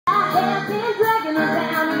have been dragging it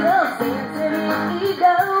down your sensitive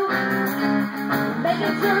ego,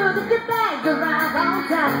 making sure that your bags arrive on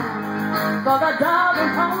time for the dog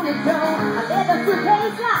and pony show. I let the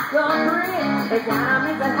suitcase lock your friend. It's why it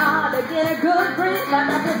makes it hard to get a good friend. Like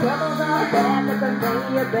I said, troubles are bad to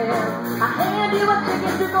contain your bell. I hand you a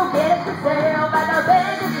ticket to go get it yourself. Like a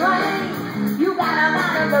baggage train, you got a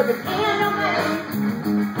lot of luggage in your mail.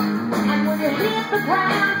 And when you hit the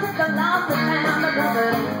ground, take a loss and found, because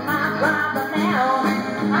it ain't my problem now.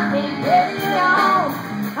 I can't carry it on.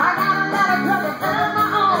 I got a lot of trouble of my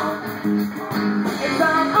own. It's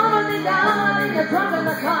all over the yard, in the trunk of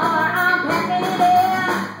the car. I'm packing it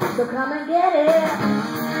in, so come and get it.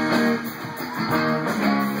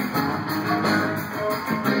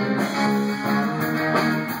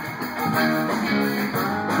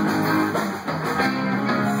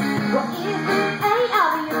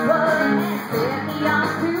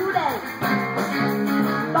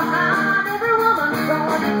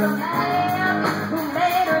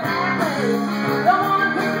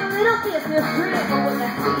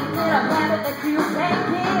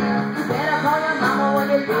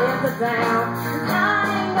 Down. I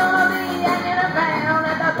ain't gonna be hanging around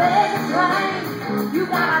at the baggage train. You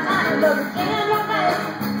got a lot of luggage in your bag.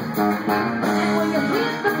 And when you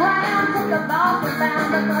hit the ground, take a loss and found,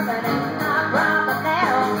 because that ain't my problem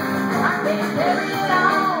now. I can't carry it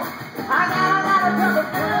on. I got a lot of trouble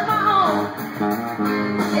of my own.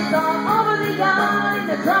 It's all over the yard, in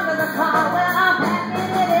the trunk of the car. Well, I'm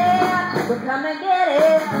packing it in, so come and get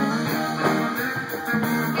it.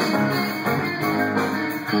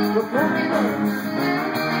 We're coming in.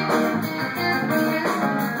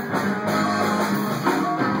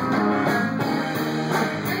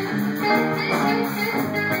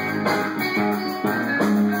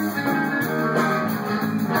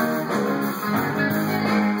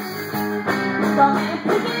 Come and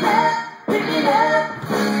pick it up, pick it up.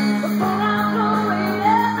 Before I blow it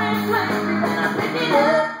up and crazy, when I pick it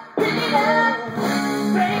up, pick it up.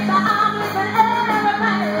 Break my arm, living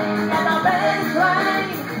everything at the baggage train.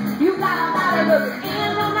 You got a lot of luggage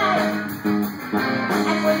in the name.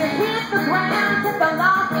 And when you hit the ground, take the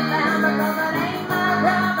loss and found, because it ain't my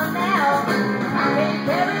problem now. I can't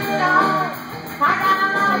carry it on. I got a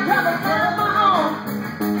lot of trouble of my own.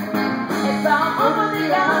 It's all over the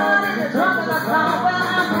yard, in the trunk of the car. Well,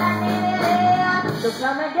 I'm packing it in, so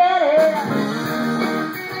come and get it.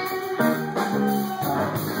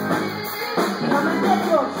 Come and get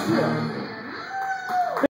your shit.